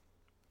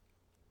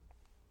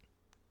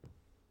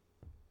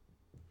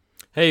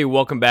Hey,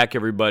 welcome back,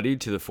 everybody,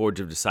 to the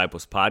Forge of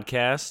Disciples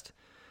podcast.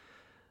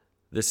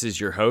 This is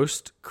your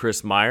host,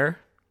 Chris Meyer.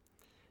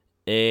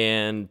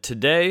 And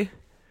today,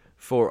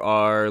 for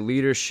our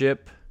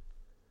leadership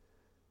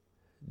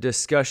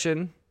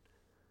discussion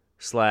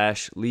 /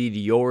 lead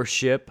your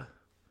ship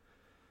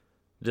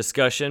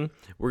discussion,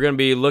 we're going to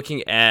be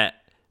looking at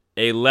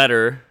a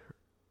letter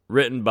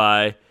written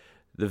by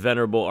the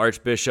Venerable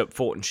Archbishop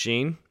Fulton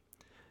Sheen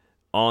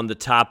on the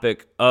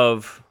topic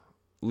of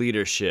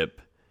leadership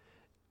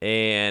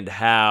and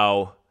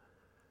how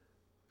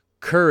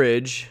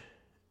courage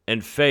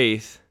and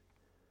faith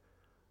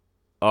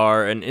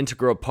are an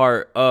integral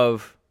part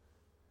of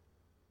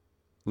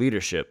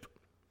leadership.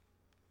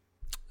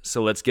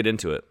 So let's get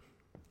into it.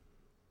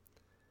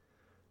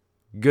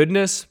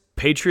 Goodness,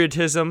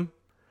 patriotism,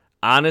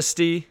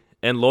 honesty,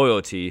 and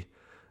loyalty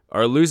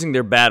are losing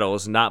their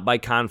battles not by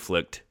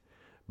conflict,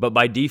 but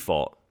by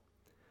default.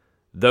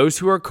 Those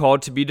who are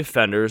called to be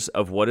defenders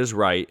of what is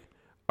right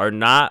are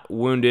not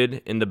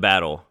wounded in the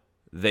battle,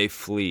 they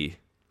flee.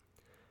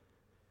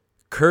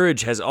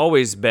 Courage has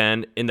always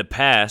been, in the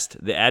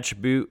past, the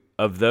attribute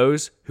of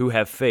those who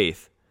have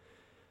faith.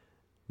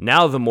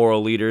 Now the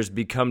moral leaders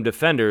become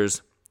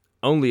defenders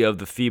only of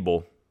the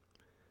feeble.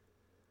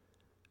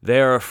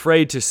 They are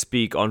afraid to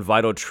speak on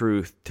vital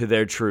truth to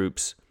their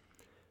troops,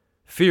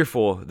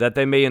 fearful that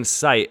they may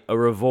incite a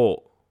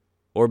revolt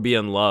or be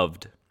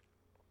unloved.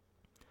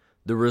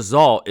 The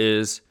result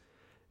is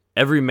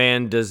every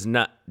man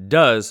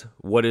does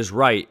what is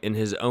right in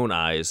his own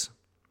eyes.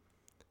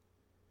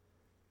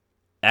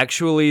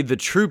 Actually, the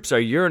troops are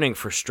yearning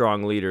for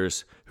strong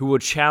leaders who will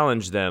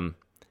challenge them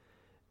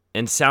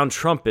and sound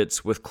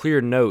trumpets with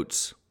clear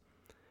notes.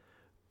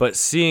 But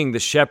seeing the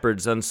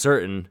shepherds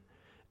uncertain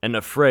and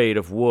afraid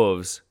of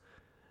wolves,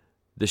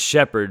 the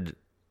shepherd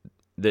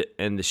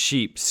and the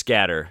sheep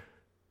scatter.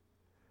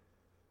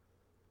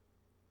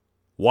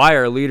 Why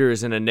are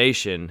leaders in a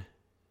nation,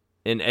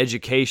 in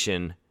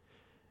education,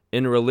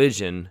 in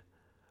religion,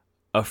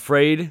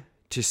 afraid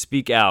to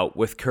speak out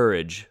with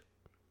courage?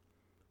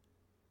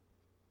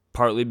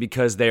 Partly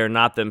because they are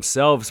not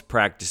themselves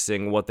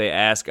practicing what they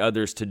ask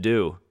others to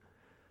do.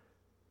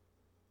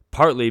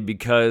 Partly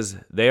because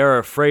they are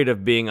afraid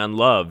of being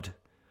unloved,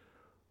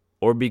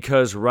 or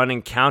because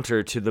running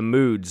counter to the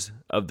moods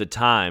of the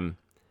time,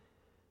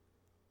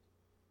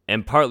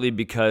 and partly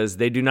because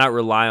they do not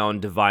rely on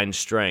divine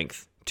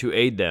strength to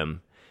aid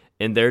them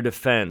in their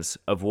defense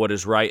of what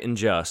is right and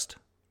just.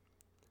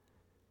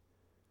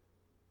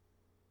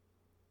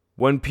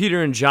 When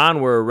Peter and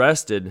John were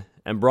arrested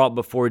and brought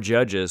before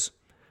judges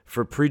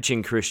for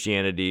preaching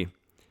Christianity,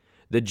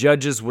 the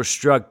judges were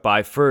struck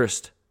by,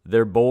 first,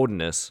 their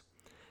boldness,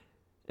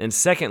 and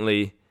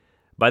secondly,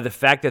 by the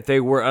fact that they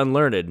were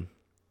unlearned.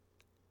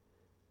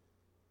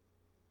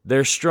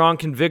 Their strong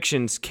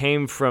convictions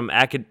came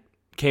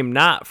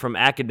not from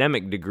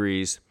academic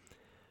degrees,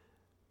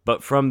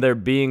 but from their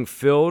being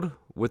filled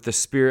with the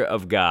Spirit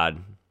of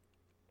God.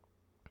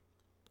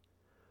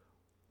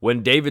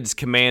 When David's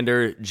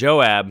commander,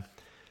 Joab,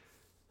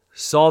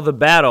 saw the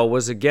battle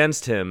was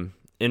against him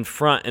in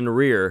front and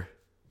rear,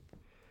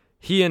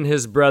 he and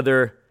his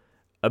brother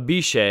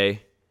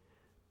Abishai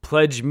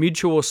pledged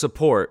mutual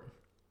support,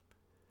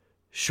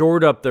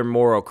 shored up their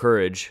moral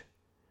courage,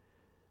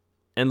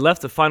 and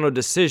left the final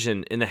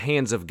decision in the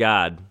hands of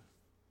God.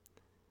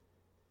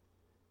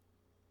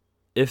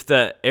 If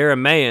the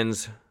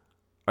Arameans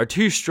are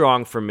too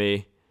strong for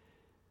me,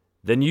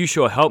 then you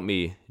shall help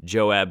me,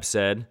 Joab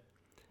said.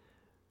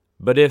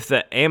 But if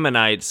the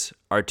Ammonites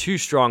are too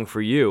strong for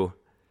you,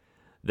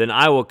 then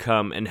I will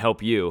come and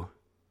help you.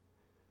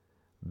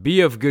 Be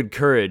of good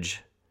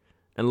courage,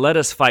 and let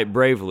us fight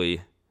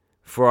bravely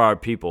for our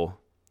people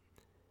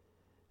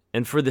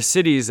and for the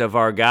cities of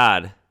our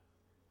God.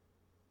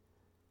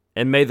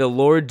 And may the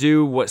Lord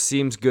do what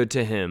seems good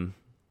to him.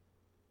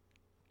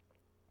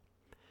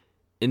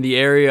 In the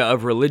area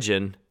of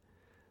religion,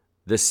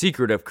 the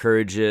secret of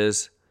courage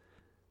is,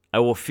 I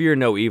will fear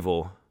no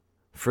evil,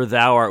 for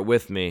thou art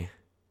with me.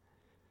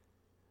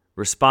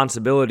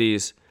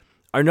 Responsibilities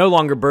are no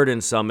longer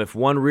burdensome if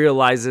one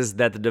realizes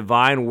that the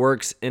divine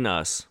works in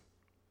us.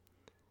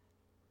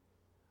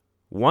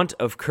 Want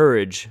of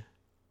courage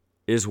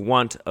is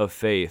want of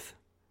faith.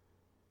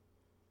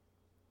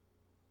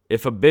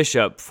 If a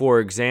bishop, for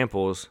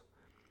examples,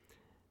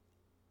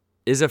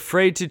 is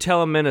afraid to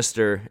tell a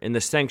minister in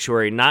the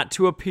sanctuary not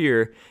to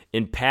appear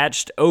in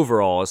patched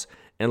overalls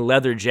and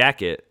leather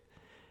jacket,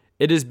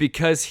 it is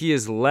because he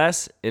is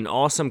less in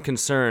awesome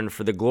concern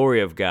for the glory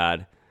of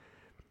God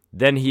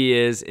than he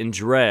is in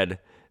dread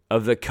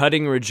of the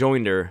cutting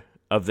rejoinder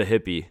of the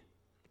hippie.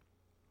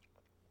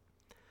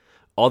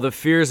 All the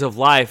fears of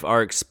life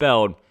are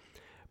expelled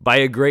by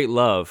a great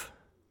love,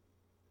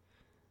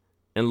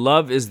 and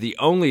love is the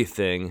only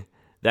thing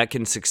that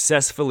can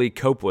successfully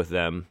cope with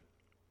them.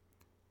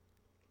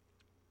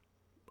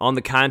 On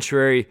the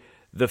contrary,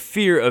 the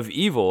fear of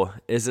evil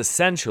is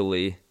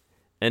essentially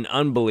an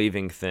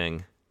unbelieving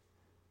thing.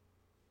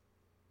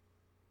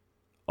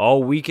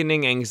 All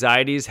weakening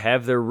anxieties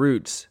have their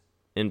roots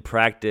in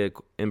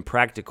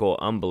practical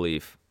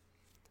unbelief.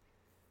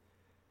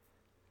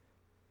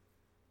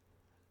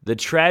 The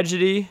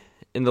tragedy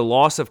in the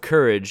loss of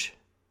courage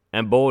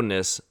and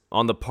boldness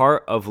on the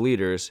part of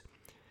leaders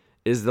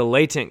is the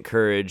latent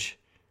courage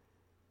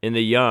in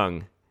the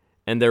young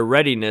and their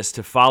readiness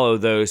to follow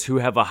those who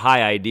have a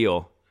high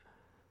ideal.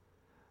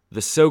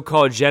 The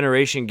so-called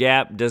generation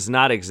gap does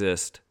not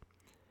exist.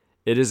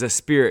 It is a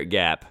spirit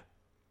gap.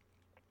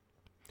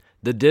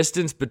 The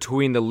distance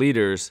between the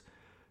leaders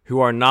who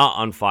are not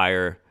on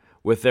fire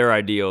with their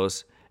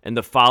ideals and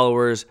the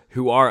followers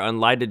who are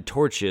unlighted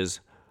torches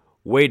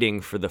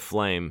waiting for the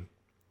flame.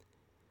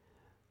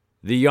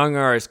 The young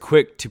are as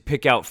quick to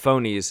pick out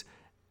phonies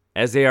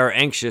as they are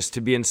anxious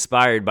to be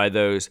inspired by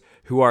those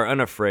who are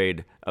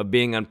unafraid of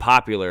being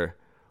unpopular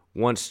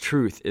once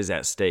truth is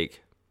at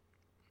stake.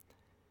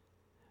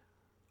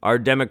 Our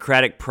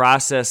democratic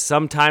process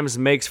sometimes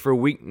makes for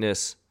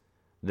weakness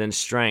than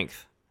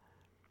strength.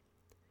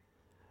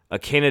 A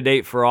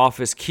candidate for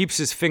office keeps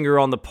his finger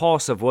on the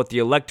pulse of what the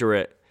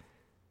electorate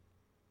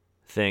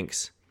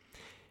thinks.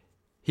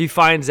 He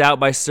finds out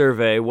by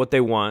survey what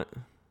they want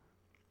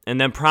and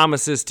then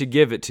promises to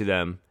give it to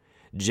them,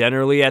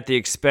 generally at the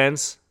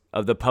expense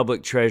of the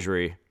public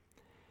treasury.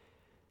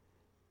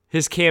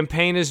 His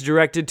campaign is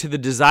directed to the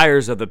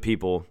desires of the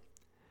people,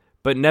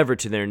 but never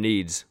to their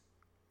needs.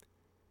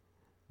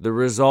 The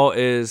result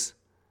is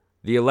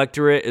the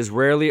electorate is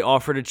rarely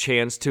offered a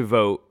chance to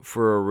vote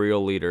for a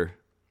real leader.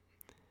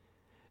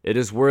 It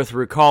is worth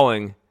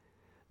recalling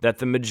that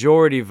the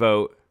majority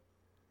vote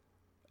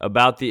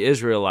about the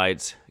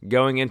Israelites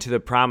going into the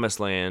Promised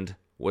Land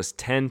was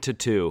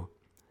 10-2.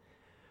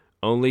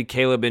 Only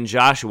Caleb and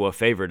Joshua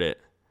favored it.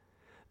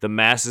 The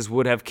masses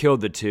would have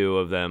killed the two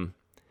of them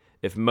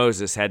if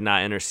Moses had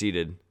not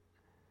interceded.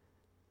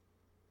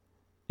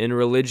 In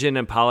religion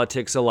and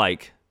politics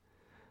alike,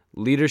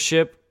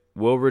 leadership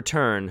will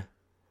return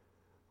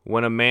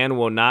when a man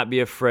will not be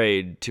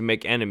afraid to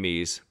make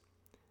enemies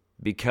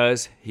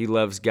because he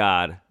loves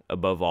God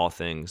above all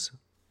things.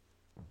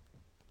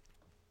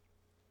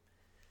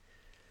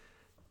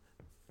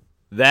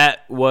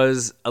 That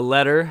was a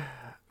letter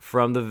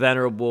from the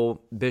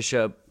Venerable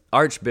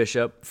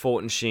Archbishop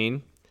Fulton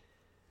Sheen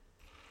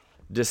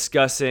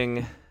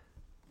discussing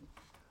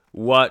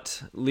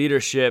what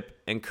leadership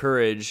and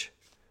courage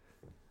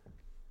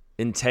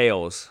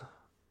entails.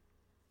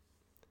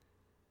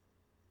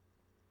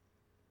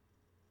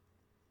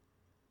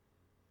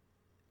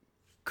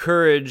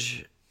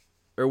 Courage,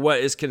 or what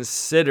is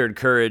considered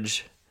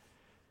courage,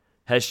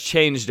 has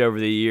changed over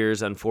the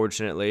years,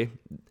 unfortunately.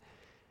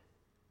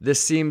 This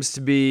seems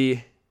to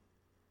be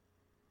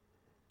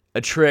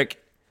a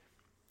trick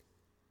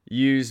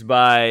used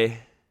by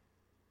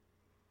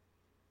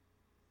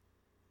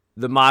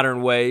the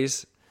modern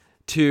ways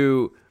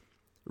to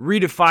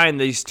redefine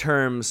these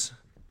terms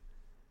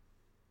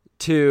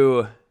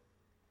to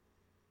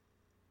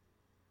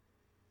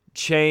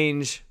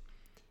change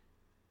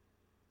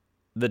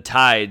the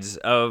tides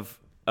of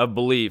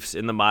beliefs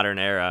in the modern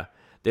era.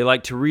 They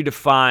like to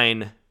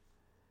redefine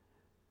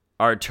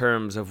our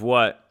terms of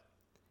what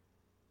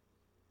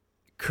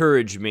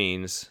courage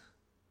means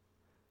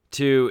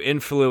to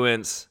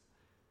influence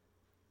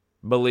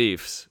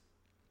beliefs.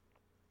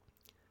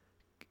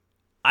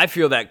 I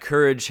feel that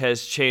courage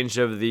has changed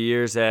over the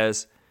years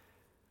as,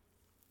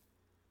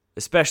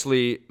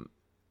 especially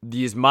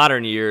these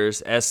modern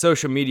years, as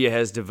social media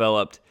has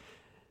developed.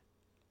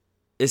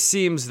 It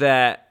seems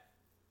that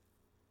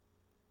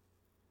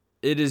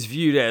it is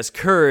viewed as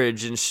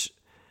courage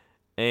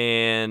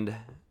and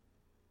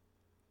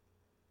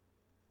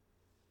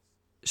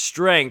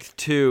strength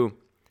to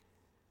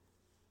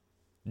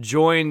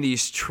join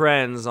these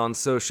trends on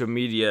social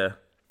media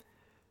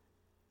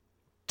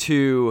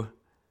to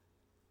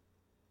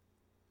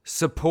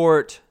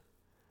support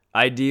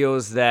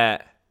ideals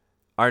that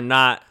are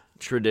not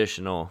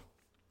traditional.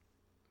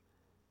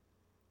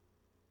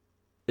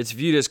 It's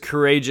viewed as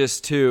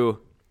courageous to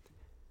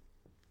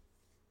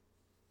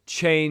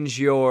change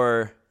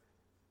your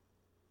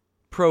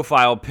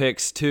profile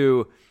pics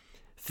to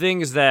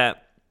things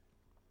that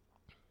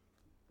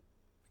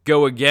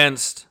go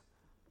against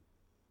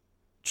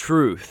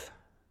truth.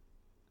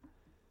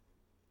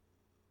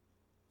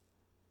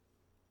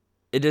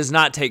 It does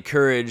not take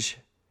courage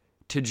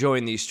to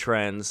join these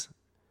trends.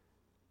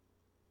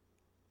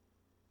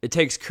 It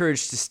takes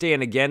courage to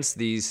stand against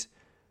these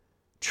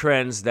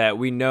trends that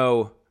we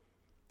know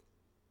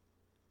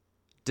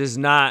does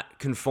not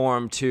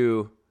conform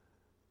to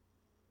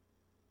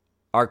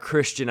our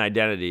Christian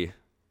identity,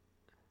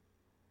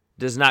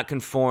 does not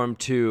conform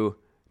to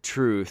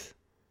truth.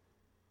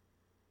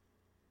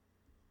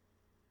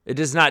 It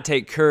does not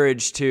take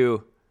courage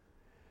to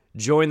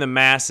join the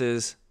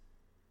masses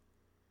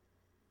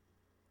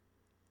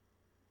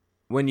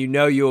when you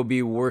know you will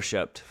be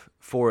worshiped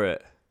for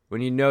it,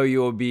 when you know you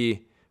will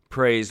be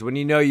praised, when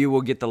you know you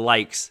will get the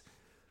likes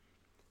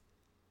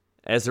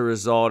as a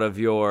result of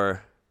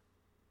your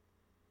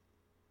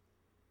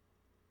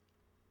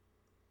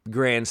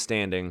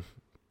grandstanding.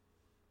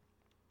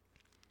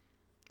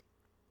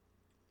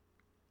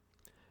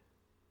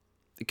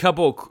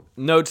 couple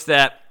notes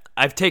that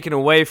I've taken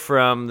away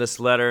from this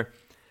letter.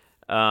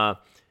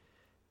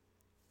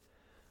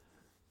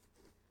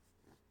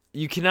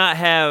 You cannot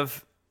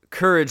have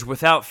courage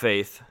without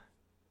faith.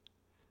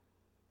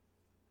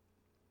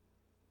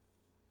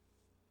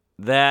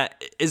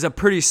 That is a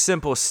pretty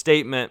simple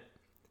statement.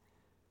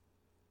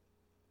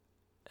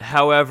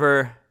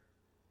 However,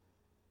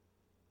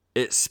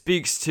 it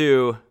speaks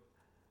to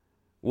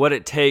what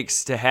it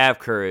takes to have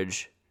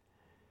courage.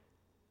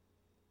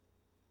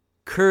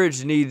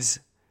 Courage needs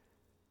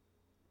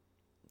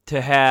to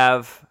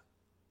have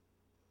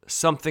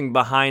something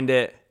behind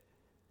it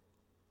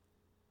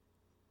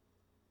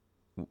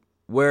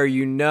where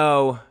you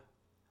know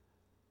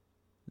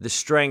the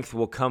strength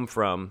will come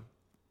from.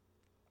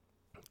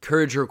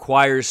 Courage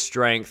requires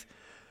strength.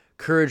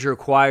 Courage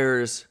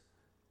requires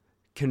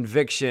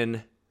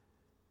conviction.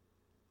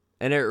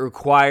 And it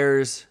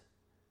requires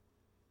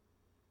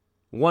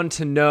one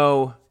to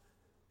know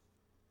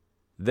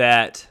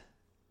that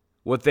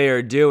what they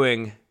are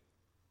doing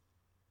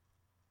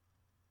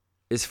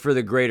is for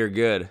the greater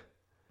good,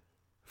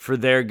 for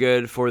their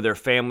good, for their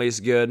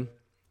family's good.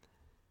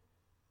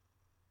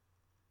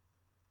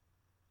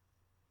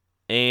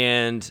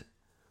 And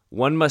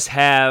one must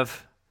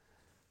have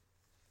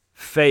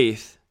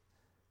faith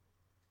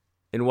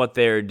in what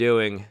they are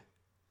doing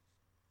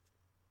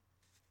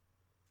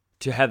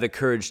to have the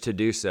courage to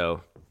do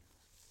so.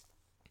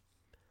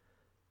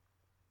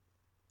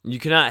 You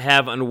cannot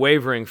have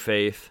unwavering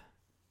faith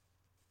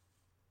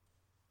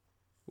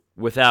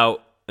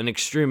without an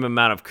extreme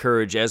amount of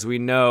courage. As we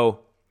know,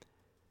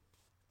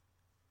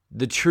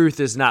 the truth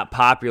is not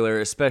popular,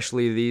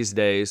 especially these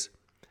days.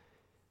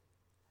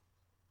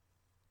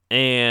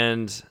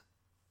 And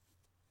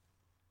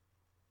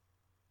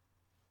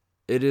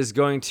it is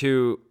going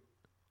to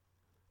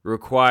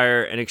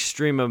require an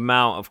extreme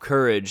amount of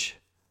courage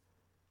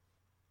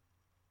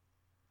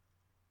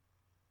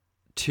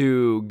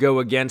to go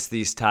against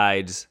these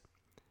tides.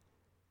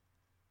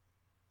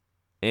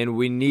 And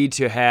we need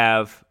to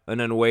have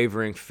an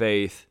unwavering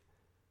faith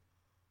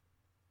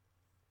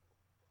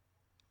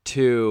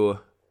to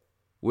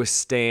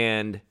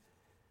withstand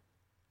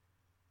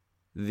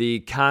the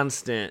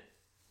constant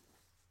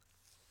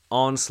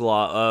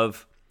onslaught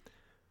of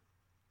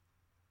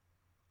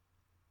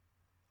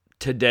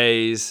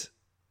today's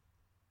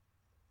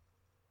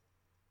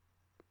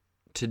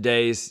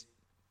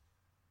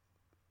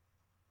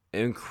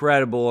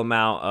incredible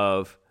amount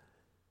of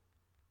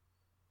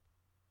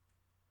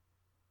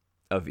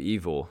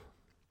evil.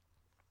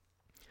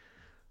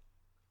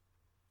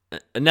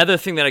 Another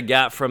thing that I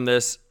got from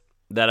this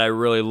that I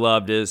really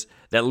loved is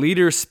that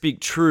leaders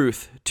speak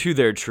truth to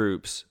their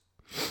troops.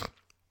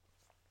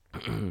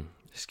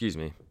 Excuse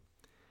me.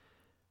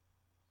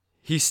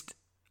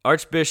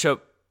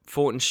 Archbishop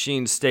Fulton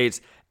Sheen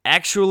states,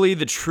 actually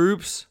the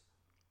troops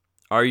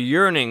are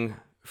yearning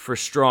for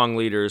strong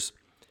leaders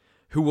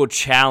who will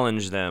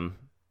challenge them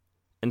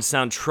and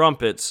sound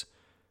trumpets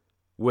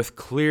with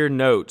clear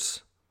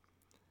notes.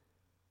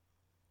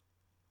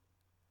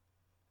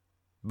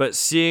 But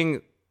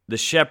seeing the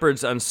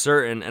shepherds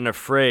uncertain and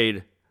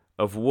afraid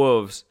of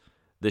wolves,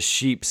 the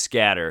sheep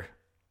scatter.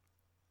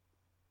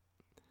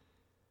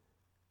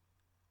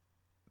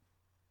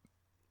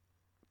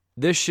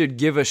 This should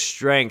give us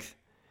strength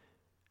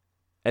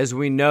as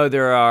we know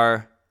there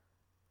are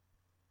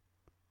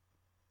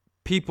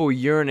people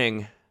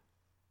yearning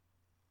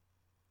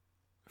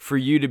for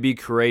you to be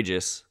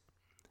courageous.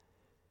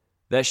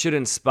 That should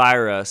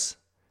inspire us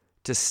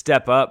to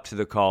step up to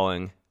the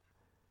calling.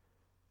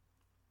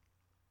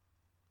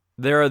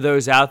 There are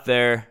those out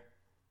there,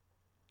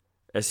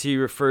 as he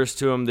refers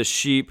to them, the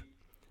sheep,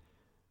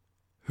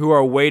 who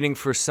are waiting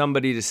for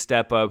somebody to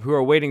step up, who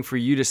are waiting for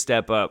you to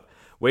step up,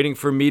 waiting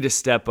for me to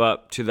step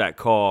up to that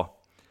call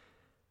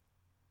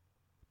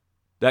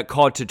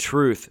to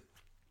truth.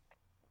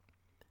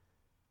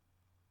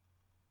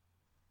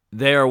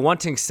 They are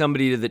wanting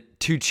somebody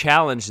to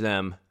challenge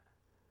them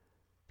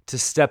to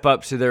step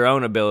up to their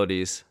own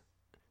abilities.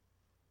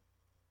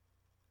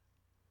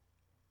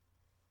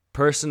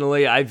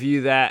 Personally, I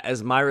view that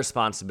as my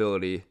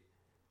responsibility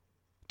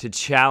to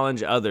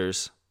challenge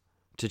others,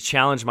 to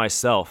challenge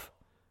myself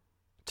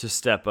to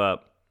step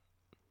up.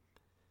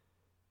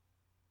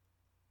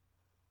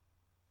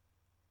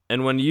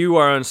 And when you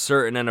are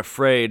uncertain and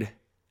afraid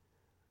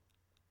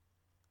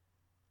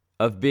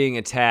of being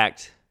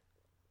attacked,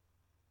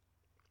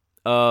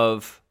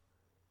 of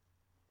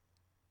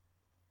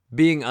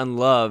being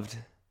unloved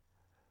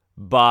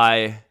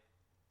by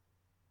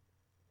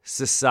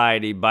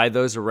society, by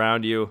those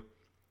around you,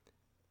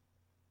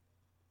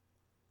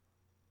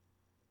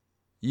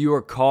 you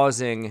are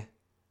causing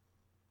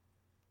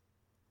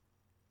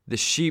the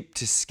sheep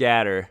to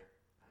scatter.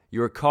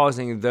 You are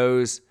causing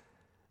those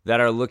that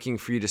are looking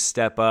for you to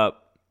step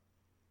up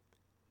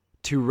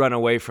to run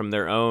away from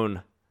their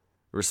own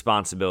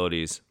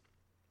responsibilities.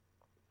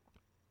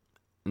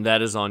 And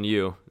that is on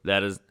you.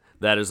 That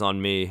is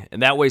on me.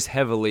 And that weighs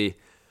heavily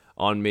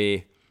on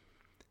me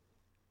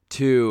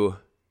to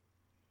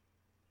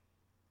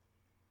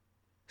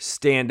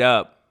stand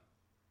up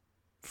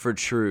for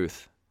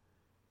truth.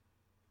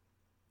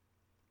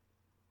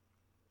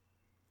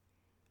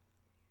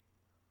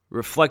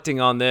 Reflecting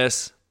on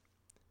this,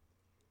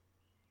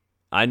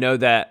 I know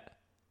that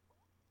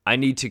I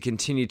need to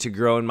continue to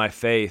grow in my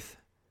faith.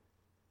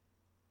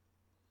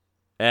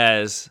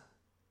 As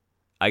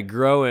I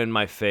grow in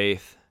my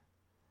faith,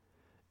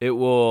 it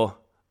will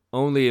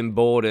only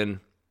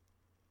embolden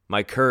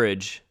my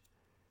courage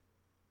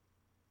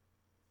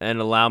and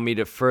allow me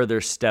to further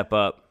step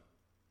up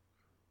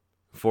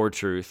for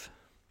truth.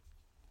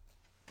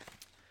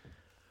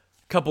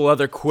 A couple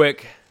other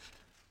quick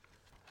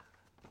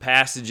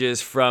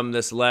passages from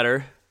this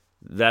letter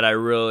that I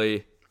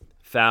really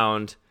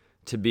found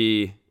to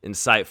be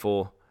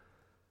insightful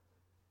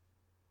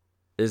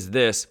is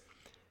this.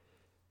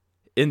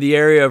 In the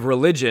area of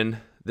religion,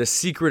 the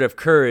secret of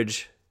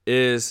courage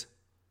is,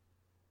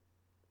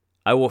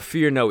 I will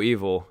fear no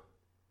evil,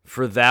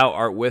 for thou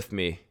art with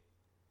me.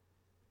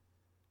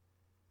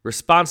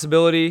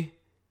 Responsibilities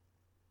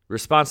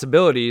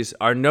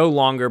are no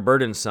longer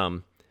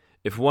burdensome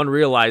if one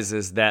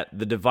realizes that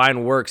the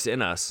divine works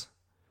in us.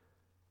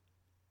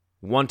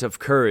 Want of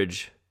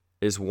courage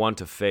is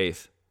want of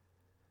faith.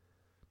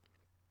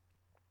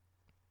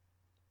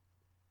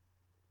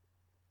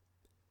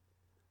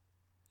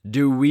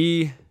 Do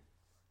we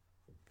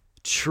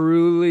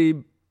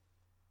truly,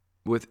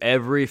 with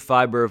every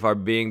fiber of our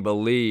being,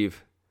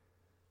 believe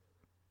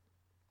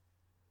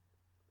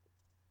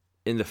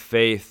in the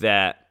faith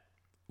that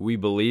we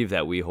believe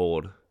that we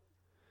hold?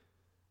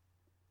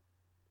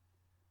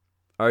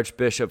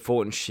 Archbishop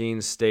Fulton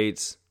Sheen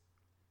states,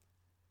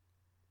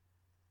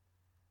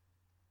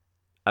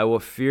 I will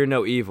fear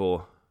no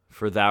evil,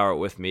 for thou art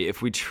with me.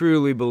 If we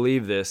truly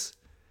believe this,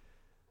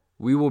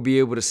 we will be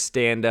able to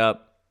stand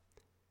up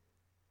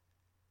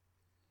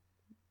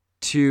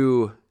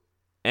to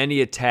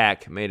any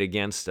attack made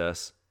against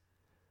us.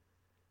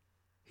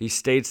 He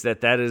states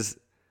that that is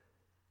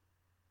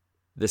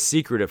the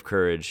secret of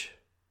courage,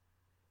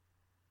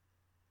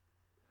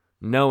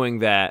 knowing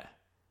that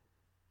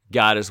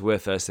God is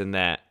with us and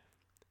that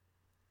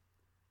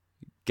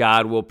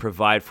God will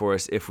provide for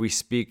us if we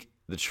speak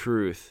the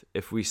truth,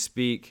 if we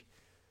speak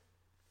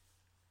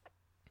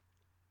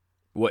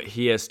what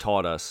He has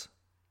taught us.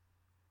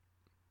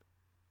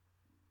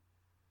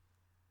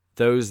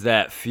 Those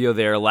that feel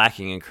they are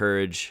lacking in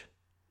courage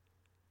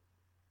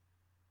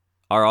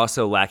are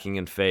also lacking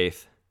in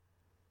faith.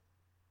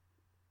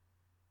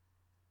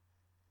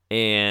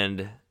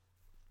 And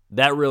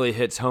that really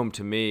hits home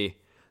to me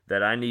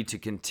that I need to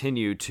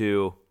continue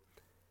to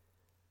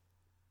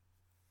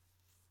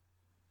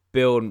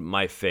build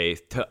my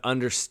faith, to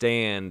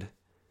understand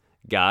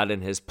God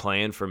and His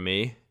plan for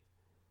me.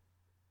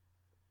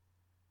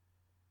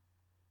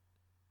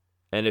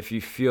 And if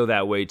you feel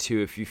that way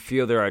too, if you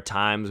feel there are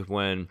times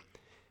when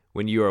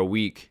you are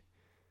weak,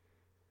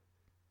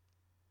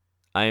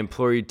 I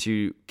implore you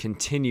to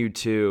continue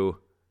to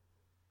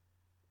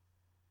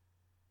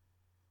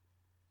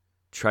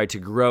try to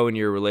grow in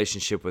your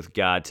relationship with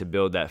God to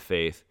build that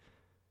faith.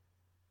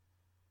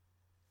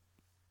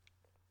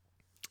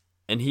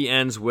 And he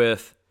ends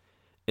with,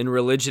 in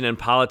religion and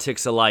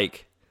politics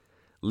alike,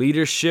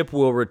 leadership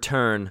will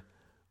return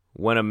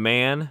when a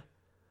man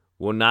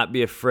will not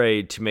be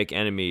afraid to make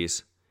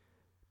enemies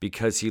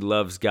because he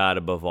loves God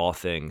above all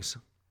things.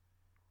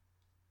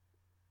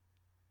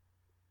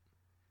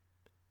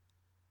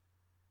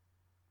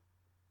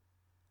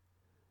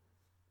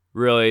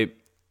 Really,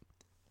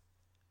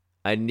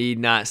 I need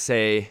not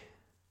say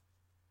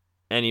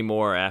any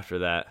more after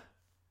that.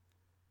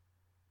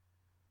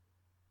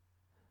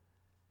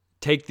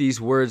 Take these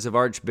words of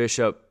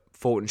Archbishop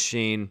Fulton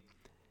Sheen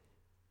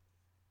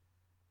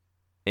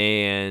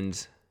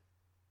and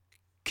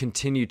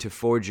continue to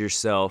forge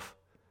yourself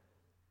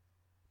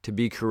to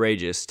be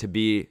courageous, to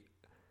be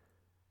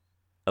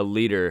a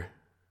leader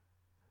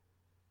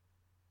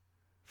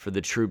for the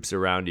troops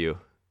around you.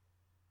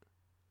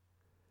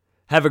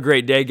 Have a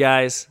great day,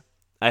 guys.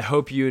 I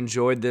hope you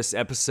enjoyed this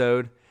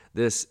episode,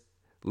 this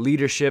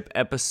leadership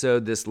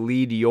episode, this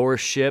lead your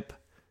ship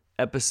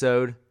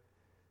episode.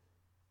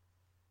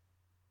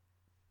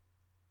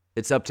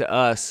 It's up to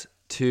us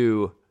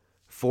to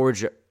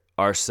forge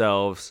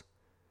ourselves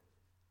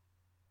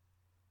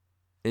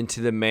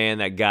into the man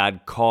that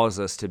God calls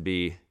us to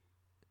be.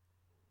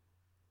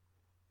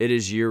 It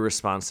is your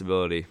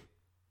responsibility.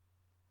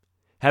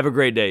 Have a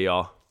great day,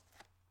 y'all.